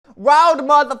Roll the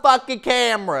motherfucking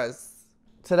cameras.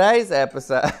 Today's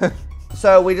episode.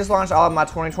 So we just launched all of my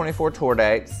 2024 tour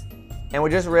dates, and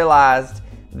we just realized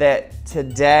that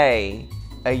today,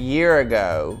 a year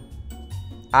ago,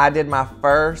 I did my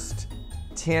first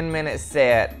 10-minute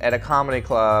set at a comedy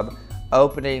club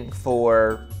opening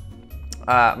for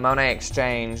Monet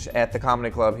Exchange at the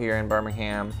comedy club here in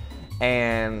Birmingham,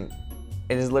 and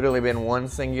it has literally been one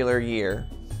singular year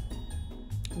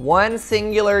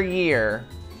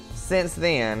since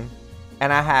then,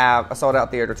 and I sold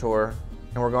out theater tour,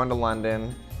 and we're going to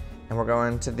London, and we're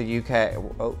going to the UK.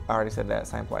 Oh, I already said that,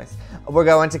 same place. We're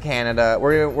going to Canada.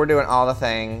 We're doing all the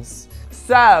things.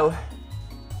 So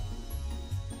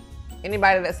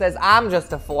anybody that says I'm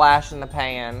just a flash in the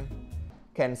pan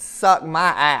can suck my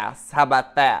ass. How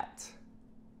about that?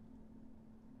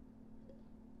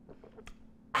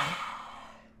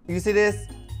 You see this?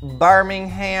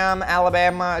 Birmingham,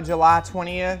 Alabama, July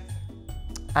 20th.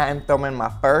 I am filming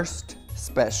my first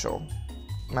special.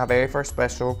 My very first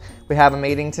special. We have a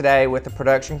meeting today with the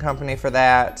production company for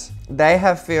that. They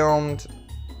have filmed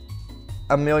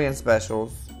a million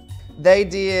specials. They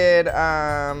did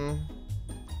Leanne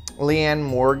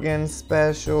Morgan's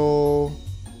special.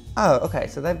 Oh, okay,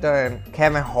 so they've done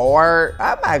Kevin Hart.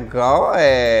 Oh my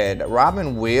God.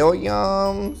 Robin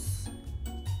Williams.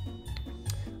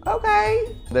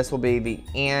 Okay. This will be the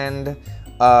end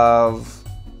of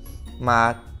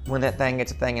my When That Thing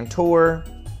Gets a Thing in tour.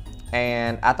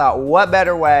 And I thought, what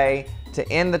better way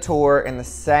to end the tour in the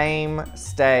same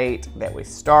state that we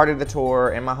started the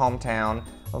tour, in my hometown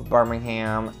of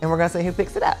Birmingham. And we're gonna see who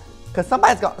picks it up. Because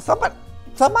somebody's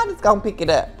gonna pick it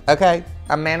up, okay?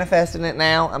 I'm manifesting it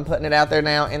now. I'm putting it out there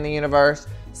now in the universe.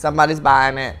 Somebody's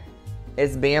buying it.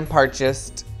 It's being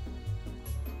purchased.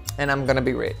 And I'm gonna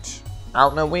be rich. I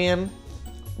don't know when,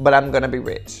 but I'm gonna be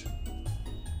rich.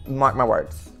 Mark my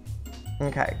words.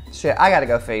 Okay, shit, I gotta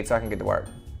go feed so I can get to work.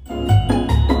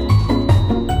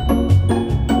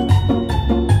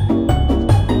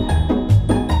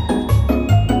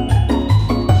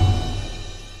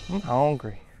 I'm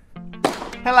hungry.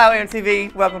 Hello,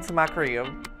 MTV. Welcome to my crib.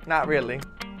 Not really.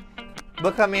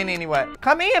 But come in anyway.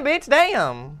 Come in, bitch.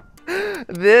 Damn.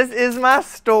 This is my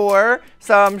store.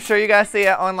 So I'm sure you guys see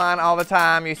it online all the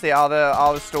time. You see all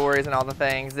the stories and all the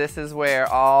things. This is where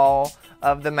all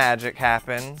of the magic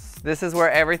happens. This is where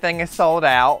everything is sold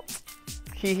out.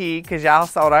 Hee hee, because y'all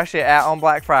sold our shit out on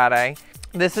Black Friday.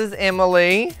 This is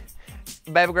Emily.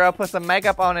 Baby girl put some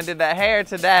makeup on and did that hair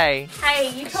today. Hey,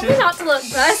 you told me not to look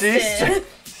busted.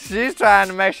 She's trying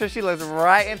to make sure she looks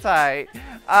right and tight.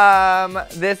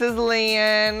 This is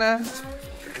Lynn.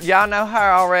 Y'all know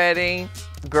her already.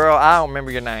 Girl, I don't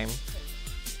remember your name.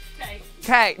 Kate.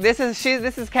 Kate. This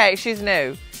is Kate. She's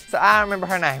new, so I don't remember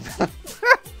her name.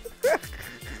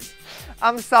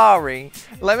 I'm sorry.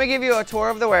 Let me give you a tour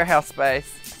of the warehouse space.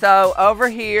 So over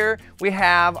here we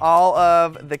have all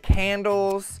of the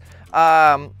candles.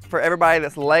 For everybody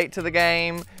that's late to the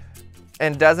game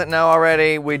and doesn't know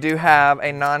already, we do have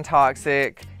a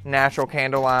non-toxic natural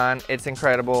candle line. It's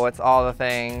incredible. It's all the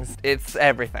things. It's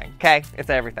everything, okay?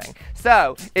 It's everything.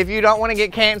 So if you don't want to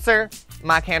get cancer,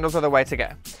 my candles are the way to go.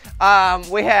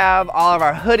 We have all of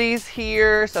our hoodies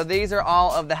here. So these are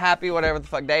all of the happy whatever the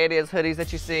fuck day it is hoodies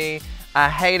that you see. I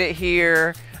hate it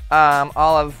here. We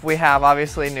have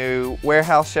obviously new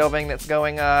warehouse shelving that's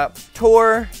going up.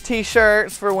 Tour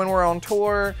t-shirts for when we're on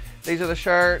tour. These are the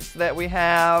shirts that we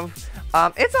have.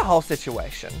 It's a whole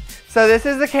situation. So this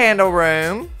is the candle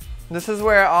room. This is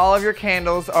where all of your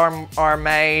candles are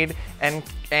made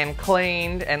and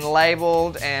cleaned and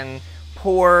labeled and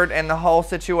poured and the whole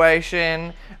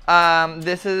situation.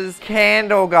 This is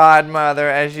Candle Godmother,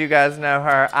 as you guys know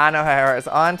her. I know her as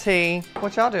Auntie.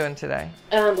 What y'all doing today?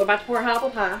 We're about to pour apple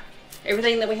pie.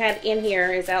 Everything that we had in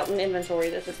here is out in inventory.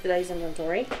 This is today's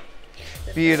inventory.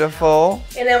 Beautiful.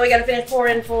 And then we got to finish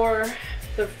pouring for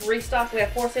the restock. We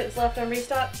have 4 cents left on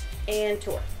restock and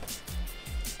tour.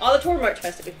 All the tour merch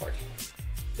has to be poured.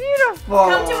 Beautiful.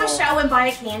 Come to a show and buy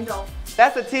a candle.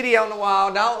 That's a titty on the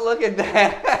wall. Don't look at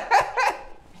that.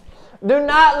 Do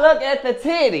not look at the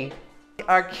titty.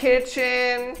 Our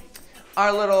kitchen,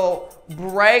 our little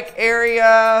break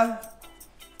area.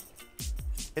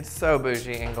 It's so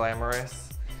bougie and glamorous.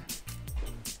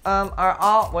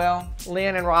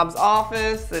 Lynn and Rob's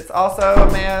office, it's also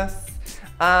a mess.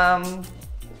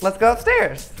 Let's go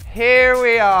upstairs. Here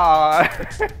we are.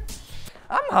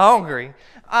 I'm hungry.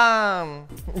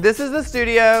 This is the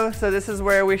studio, so this is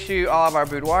where we shoot all of our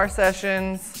boudoir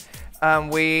sessions.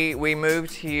 We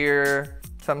moved here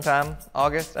sometime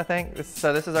August, I think.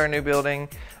 So this is our new building.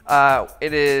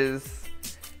 It is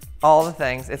all the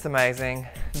things. It's amazing.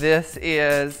 This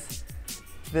is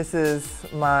This is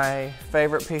my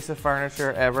favorite piece of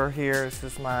furniture ever here. This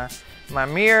is my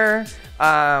mirror.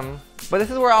 But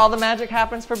this is where all the magic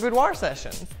happens for boudoir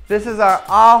sessions. This is our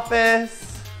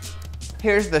office.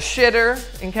 Here's the shitter,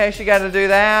 in case you gotta do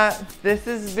that. This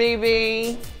is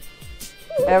BB.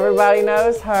 Everybody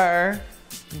knows her.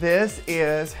 This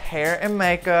is hair and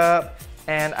makeup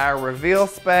and our reveal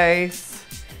space.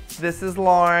 This is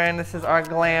Lauren. This is our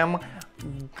glam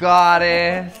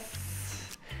goddess.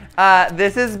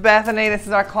 This is Bethany. This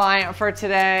is our client for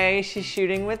today. She's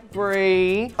shooting with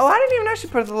Bree. Oh, I didn't even know she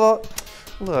put the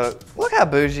little, look how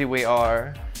bougie we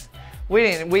are. We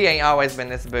ain't always been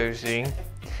this bougie.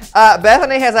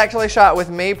 Bethany has actually shot with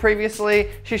me previously.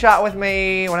 She shot with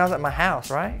me when I was at my house,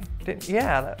 right?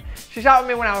 Yeah, she shot with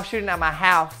me when I was shooting at my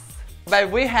house.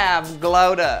 Babe, we have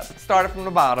glowed up. Started from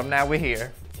the bottom, now we're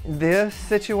here. This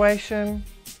situation,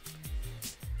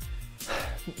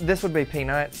 this would be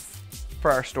peanuts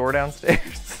for our store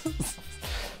downstairs.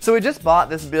 So we just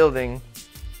bought this building,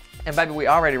 and baby, we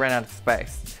already ran out of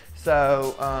space.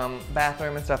 So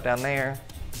bathroom and stuff down there.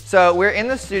 So we're in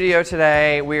the studio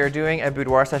today. We are doing a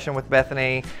boudoir session with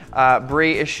Bethany.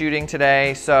 Bree is shooting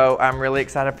today, so I'm really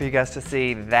excited for you guys to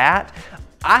see that.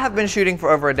 I have been shooting for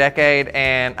over a decade,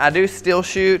 and I do still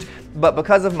shoot, but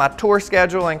because of my tour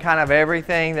schedule and kind of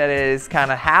everything that is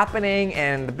kind of happening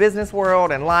in the business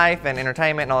world and life and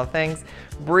entertainment and all the things,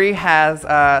 Bree has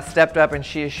stepped up and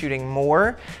she is shooting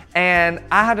more. And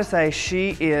I have to say,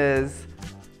 she is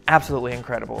absolutely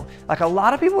incredible. Like, a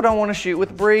lot of people don't want to shoot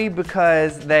with Bree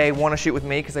because they want to shoot with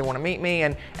me because they want to meet me,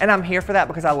 and I'm here for that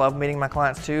because I love meeting my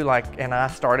clients too. And I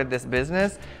started this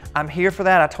business. I'm here for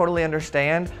that. I totally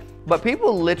understand. But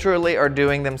people literally are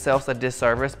doing themselves a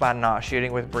disservice by not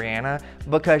shooting with Brianna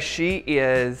because she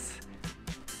is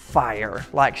fire.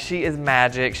 Like, she is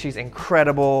magic. She's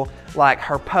incredible. Like,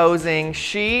 her posing,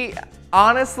 she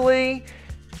honestly,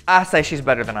 I say she's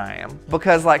better than I am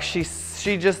because like she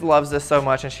just loves this so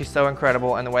much, and she's so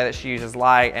incredible in the way that she uses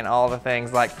light and all the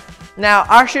things. Like, now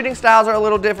our shooting styles are a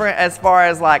little different as far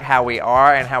as like how we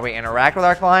are and how we interact with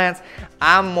our clients.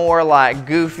 I'm more like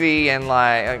goofy and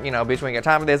like, you know, between a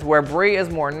time of this, where Bree is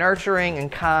more nurturing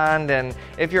and kind. And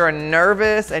if you're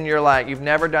nervous and you're like, you've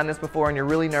never done this before and you're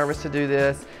really nervous to do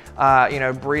this, you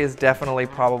know, Bree is definitely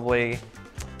probably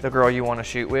the girl you want to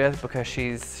shoot with because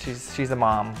she's a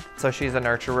mom. So she's a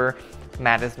nurturer.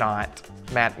 Matt is not.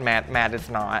 Matt is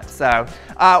not. So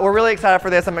we're really excited for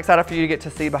this. I'm excited for you to get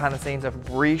to see behind the scenes of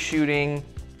Bree shooting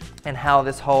and how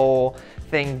this whole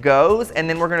thing goes. And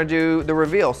then we're gonna do the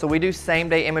reveal. So we do same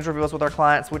day image reveals with our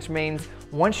clients, which means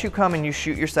once you come and you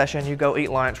shoot your session, you go eat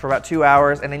lunch for about 2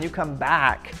 hours, and then you come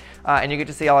back and you get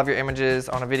to see all of your images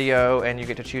on a video, and you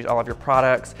get to choose all of your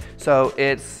products. So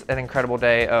it's an incredible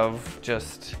day of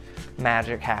just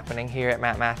magic happening here at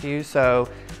Mathews. So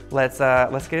let's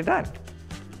get it done.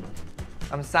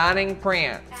 I'm signing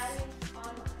prints.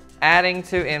 Adding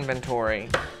to inventory.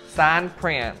 Signed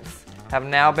prints have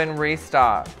now been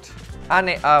restocked.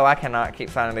 I cannot keep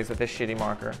signing these with this shitty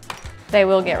marker. They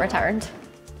will get returned.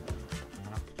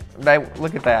 Babe,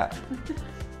 look at that.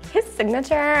 His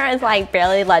signature is like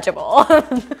barely legible.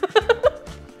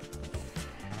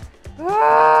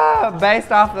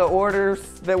 Based off the orders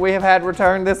that we have had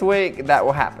returned this week, that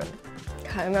will happen.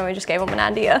 God, we just gave him an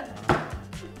idea.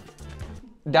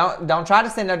 Don't try to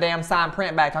send no damn signed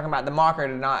print back talking about the marker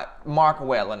did not mark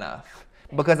well enough,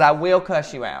 because I will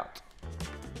cuss you out.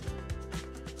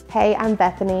 Hey, I'm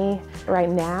Bethany. Right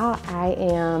now, I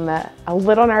am a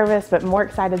little nervous, but more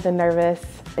excited than nervous.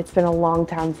 It's been a long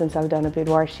time since I've done a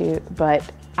boudoir shoot, but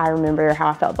I remember how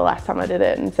I felt the last time I did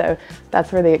it, and so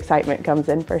that's where the excitement comes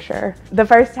in for sure. The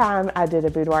first time I did a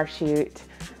boudoir shoot,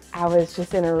 I was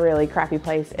just in a really crappy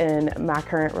place in my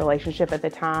current relationship at the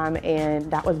time, and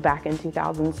that was back in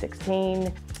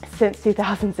 2016. Since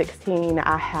 2016,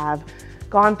 I have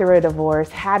gone through a divorce,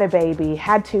 had a baby,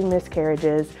 had 2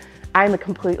 miscarriages. I'm a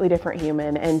completely different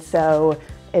human, and so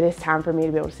it is time for me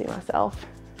to be able to see myself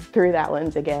through that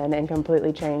lens again and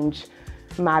completely change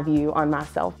my view on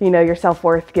myself. You know, your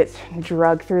self-worth gets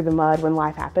dragged through the mud when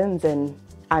life happens, and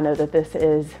I know that this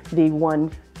is the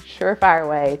one surefire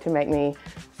way to make me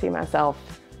see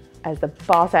myself as the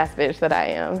boss-ass bitch that I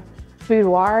am.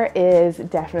 Boudoir is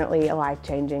definitely a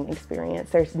life-changing experience.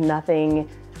 There's nothing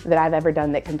that I've ever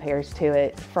done that compares to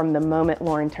it. From the moment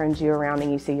Lauren turns you around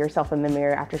and you see yourself in the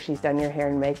mirror after she's done your hair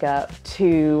and makeup,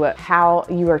 to how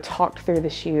you are talked through the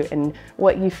shoot and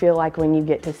what you feel like when you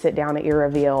get to sit down at your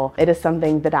reveal. It is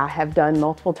something that I have done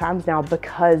multiple times now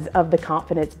because of the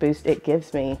confidence boost it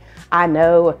gives me. I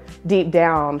know deep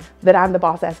down that I'm the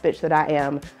boss ass bitch that I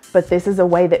am, but this is a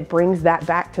way that brings that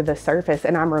back to the surface,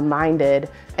 and I'm reminded,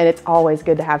 and it's always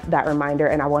good to have that reminder,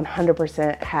 and I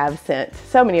 100% have sent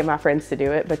so many of my friends to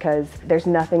do it, because there's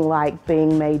nothing like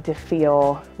being made to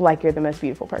feel like you're the most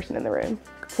beautiful person in the room.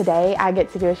 Today I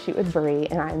get to do a shoot with Bri,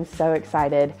 and I'm so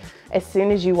excited. As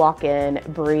soon as you walk in,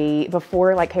 Bri,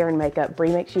 before like hair and makeup,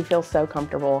 Bri makes you feel so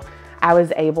comfortable. I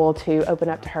was able to open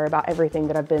up to her about everything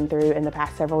that I've been through in the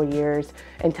past several years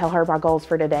and tell her my goals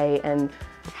for today and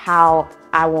how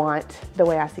I want the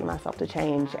way I see myself to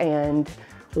change and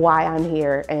why I'm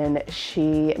here. And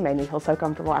she made me feel so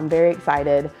comfortable. I'm very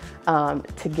excited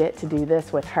to get to do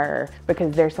this with her,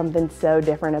 because there's something so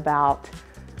different about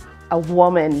a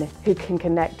woman who can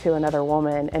connect to another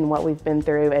woman and what we've been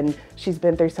through. And she's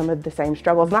been through some of the same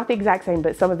struggles, not the exact same,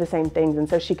 but some of the same things. And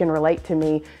so she can relate to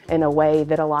me in a way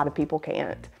that a lot of people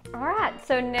can't. All right,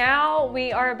 so now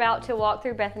we are about to walk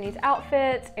through Bethany's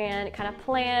outfits and kind of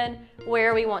plan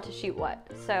where we want to shoot what.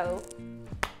 So,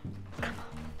 come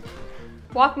on.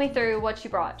 Walk me through what you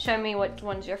brought. Show me which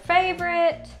one's your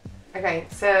favorite. Okay,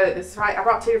 so this is right. I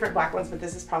brought two different black ones, but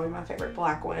this is probably my favorite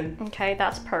black one. Okay,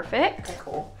 that's perfect. Okay,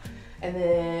 cool. And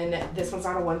then this one's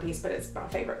not a one piece, but it's my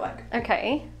favorite, like,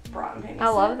 okay. bra and panties. I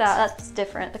love that. That's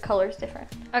different. The color's different.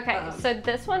 Okay, so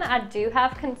this one I do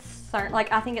have concern.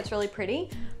 Like, I think it's really pretty,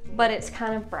 but it's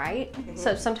kind of bright.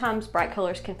 So sometimes bright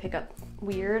colors can pick up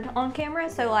weird on camera.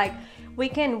 So like, we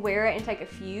can wear it and take a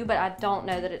few, but I don't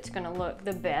know that it's gonna look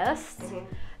the best.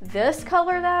 This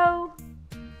color though,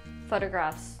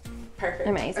 photographs. Perfect.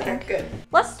 Amazing. Okay, good.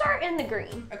 Let's start in the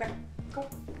green. Okay, cool.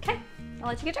 Okay, I'll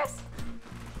let you get dressed.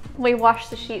 We wash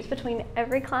the sheets between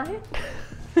every client.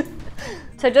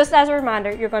 So just as a reminder,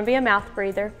 you're going to be a mouth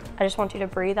breather. I just want you to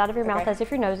breathe out of your mouth as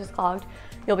if your nose is clogged.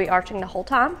 You'll be arching the whole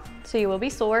time, so you will be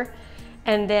sore.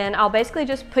 And then I'll basically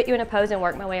just put you in a pose and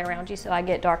work my way around you so I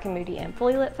get dark and moody and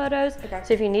fully lit photos. Okay.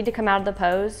 So if you need to come out of the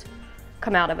pose,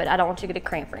 come out of it. I don't want you to get a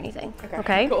cramp or anything.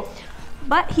 Okay? Cool.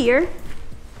 But here,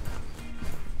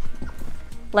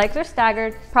 legs are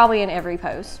staggered, probably in every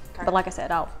pose. Okay. But like I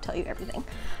said, I'll tell you everything.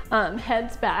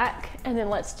 Heads back, and then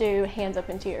let's do hands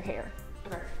up into your hair.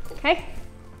 Okay. Cool. Okay?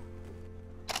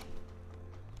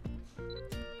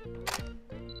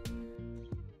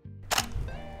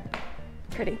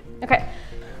 Pretty. Okay.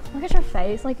 Look at your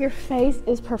face. Like, your face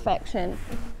is perfection.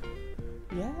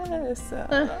 Yes.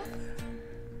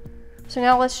 So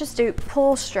now let's just do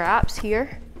pull straps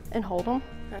here and hold them.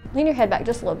 Lean your head back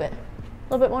just a little bit.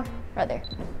 A little bit more. Right there.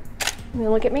 And then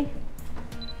look at me.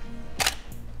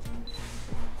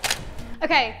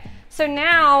 Okay, so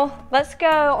now let's go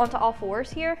onto all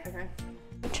fours here. Okay.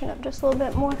 Chin up just a little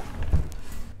bit more.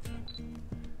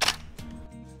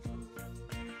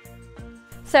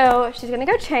 So she's gonna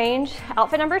go change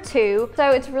outfit number 2.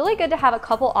 So it's really good to have a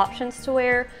couple options to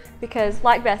wear, because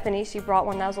like Bethany, she brought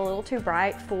one that was a little too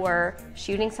bright for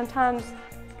shooting. Sometimes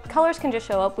colors can just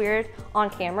show up weird on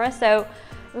camera. So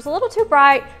it was a little too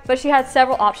bright, but she had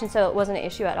several options, so it wasn't an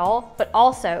issue at all. But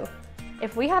also,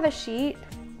 if we have a sheet,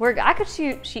 I could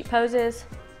shoot sheet poses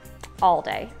all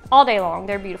day long.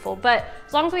 They're beautiful. But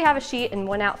as long as we have a sheet in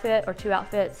one outfit or 2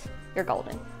 outfits, you're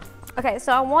golden. Okay,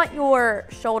 so I want your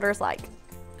shoulders like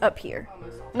up here,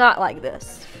 not like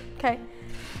this. Okay,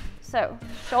 so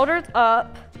shoulders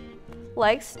up,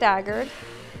 legs staggered,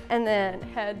 and then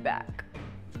head back.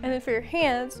 And then for your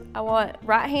hands, I want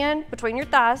right hand between your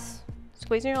thighs,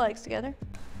 squeezing your legs together.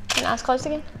 And eyes closed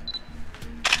again.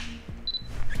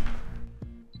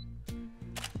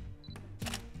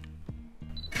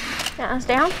 Now eyes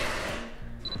down.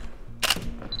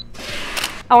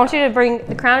 I want you to bring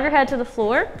the crown of your head to the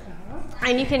floor.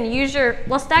 And you can use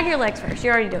well, stagger your legs first.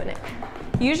 You're already doing it.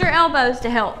 Use your elbows to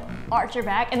help arch your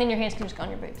back, and then your hands can just go on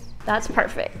your boobs. That's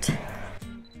perfect.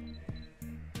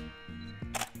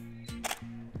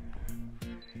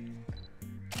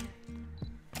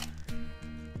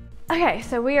 Okay,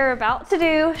 so we are about to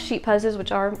do sheet poses,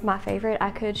 which are my favorite.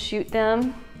 I could shoot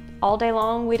them all day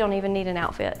long. We don't even need an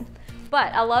outfit.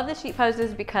 But I love the sheet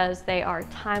poses because they are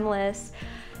timeless.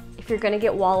 If you're gonna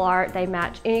get wall art, they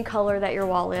match any color that your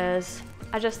wall is.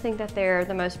 I just think that they're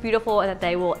the most beautiful and that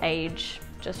they will age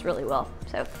just really well.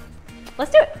 So let's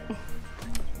do it.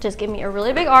 Just give me a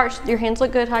really big arch. Your hands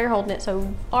look good how you're holding it. So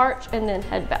arch and then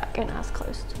head back and eyes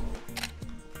closed.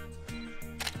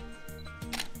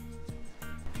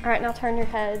 All right, now turn your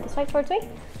head this way towards me.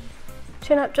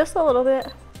 Chin up just a little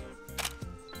bit.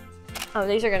 Oh,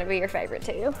 these are gonna be your favorite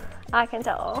too. I can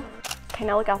tell. Okay,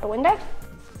 now look out the window.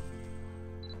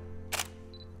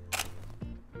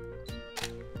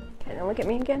 Okay, now look at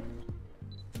me again.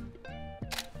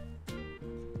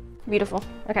 Beautiful.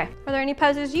 Okay. Are there any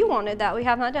poses you wanted that we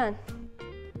have not done?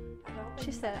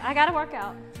 She said, I gotta work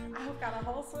out. I hope Got a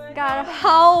whole swing. Got a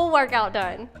whole workout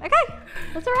done. Okay,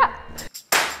 that's a wrap.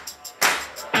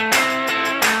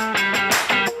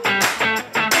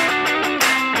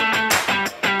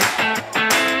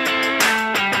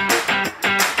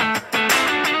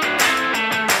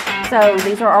 So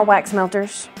these are our wax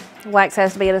melters. Wax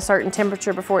has to be at a certain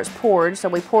temperature before it's poured, so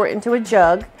we pour it into a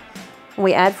jug.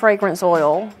 We add fragrance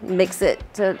oil, mix it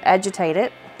to agitate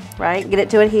it, right? Get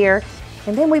it to adhere,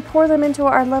 and then we pour them into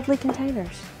our lovely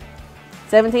containers.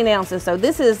 17 ounces, so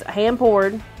this is hand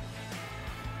poured.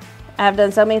 I've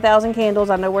done so many thousand candles,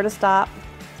 I know where to stop.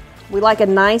 We like a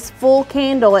nice full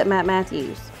candle at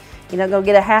Mathews. You don't go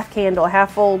get a half candle, a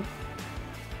half full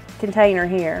container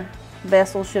here.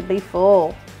 Vessel should be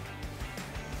full.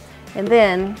 And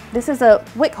then this is a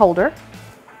wick holder.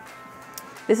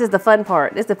 This is the fun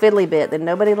part. This is the fiddly bit that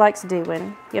nobody likes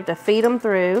doing. You have to feed them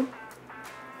through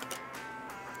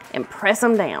and press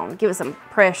them down. Give it some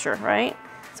pressure, right?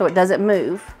 So it doesn't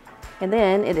move. And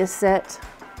then it is set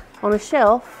on a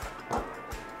shelf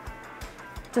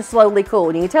to slowly cool.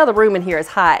 And you can tell the room in here is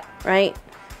hot, right?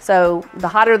 So the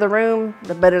hotter the room,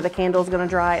 the better the candle is gonna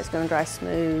dry. It's gonna dry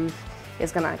smooth.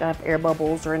 It's not gonna have air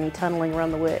bubbles or any tunneling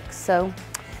around the wicks. So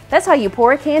that's how you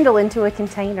pour a candle into a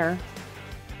container.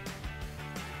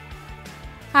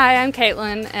 Hi, I'm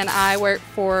Caitlin, and I work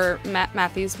for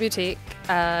Mathews Boutique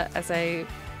as a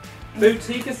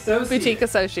boutique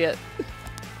associate.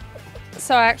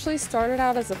 So I actually started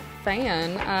out as a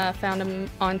fan. I found him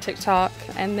on TikTok,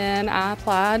 and then I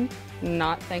applied,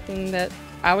 not thinking that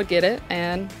I would get it,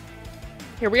 and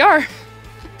here we are.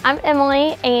 I'm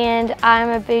Emily, and I'm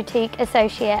a boutique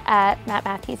associate at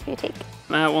Mathews Boutique.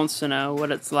 Matt wants to know what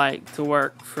it's like to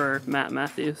work for Matt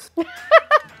Mathews.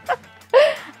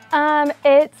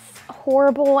 It's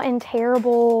horrible and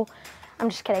terrible. I'm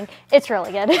just kidding. It's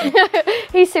really good.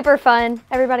 He's super fun.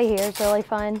 Everybody here is really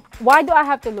fun. Why do I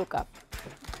have to look up?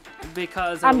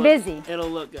 Because I'm busy. It'll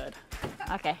look good.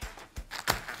 Okay.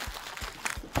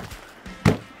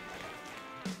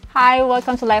 Hi,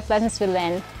 welcome to Life Lessons with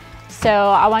Lynn. So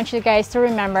I want you guys to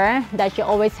remember that you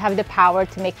always have the power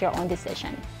to make your own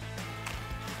decision.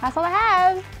 That's all I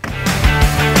have.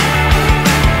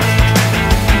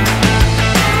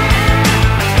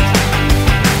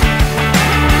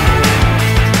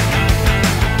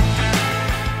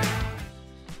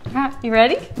 You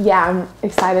ready? Yeah, I'm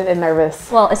excited and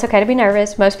nervous. Well, it's okay to be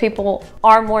nervous. Most people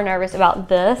are more nervous about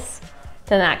this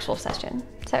than the actual session.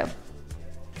 So,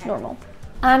 normal.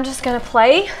 I'm just gonna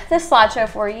play this slideshow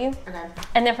for you. Okay.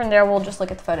 And then from there, we'll just look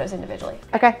at the photos individually.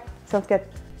 Okay, sounds good.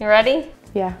 You ready?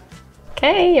 Yeah.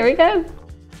 Okay, here we go.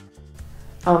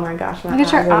 Oh my gosh, my Look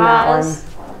at your eyes.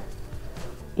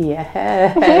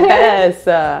 Yes.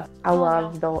 I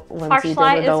love the ones Harsh you did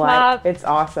light with the is light. It's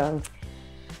awesome.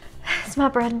 It's my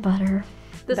bread and butter.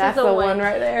 This That's is the one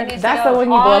right It there. needs to That's go the one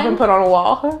you blow up and put on a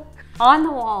wall. On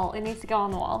the wall. It needs to go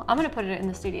on the wall. I'm gonna put it in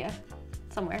the studio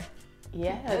somewhere.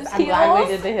 Yes, Those I'm glad we heels.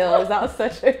 did the hills. That was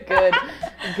such a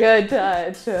good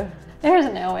touch. There's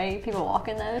no way people walk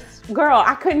in those. Girl,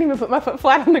 I couldn't even put my foot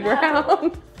flat on the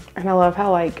ground. And I love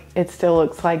how like it still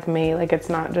looks like me. Like it's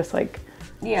not just like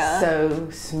so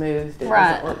smooth. It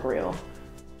doesn't look real.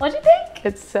 What'd you think?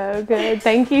 It's so good.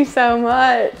 Thank you so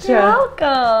much. You're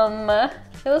welcome.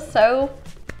 It was so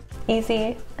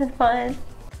easy and fun.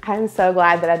 I'm so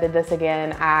glad that I did this again.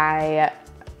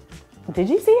 Did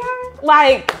you see her?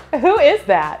 Like, who is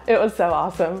that? It was so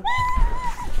awesome.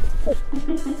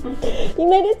 You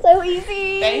made it so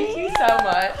easy. Thank you so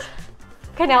much.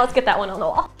 Okay, now let's get that one on the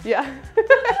wall. Yeah.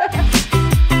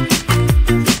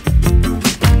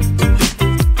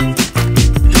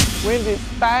 When this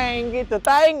thing get the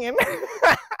thing in.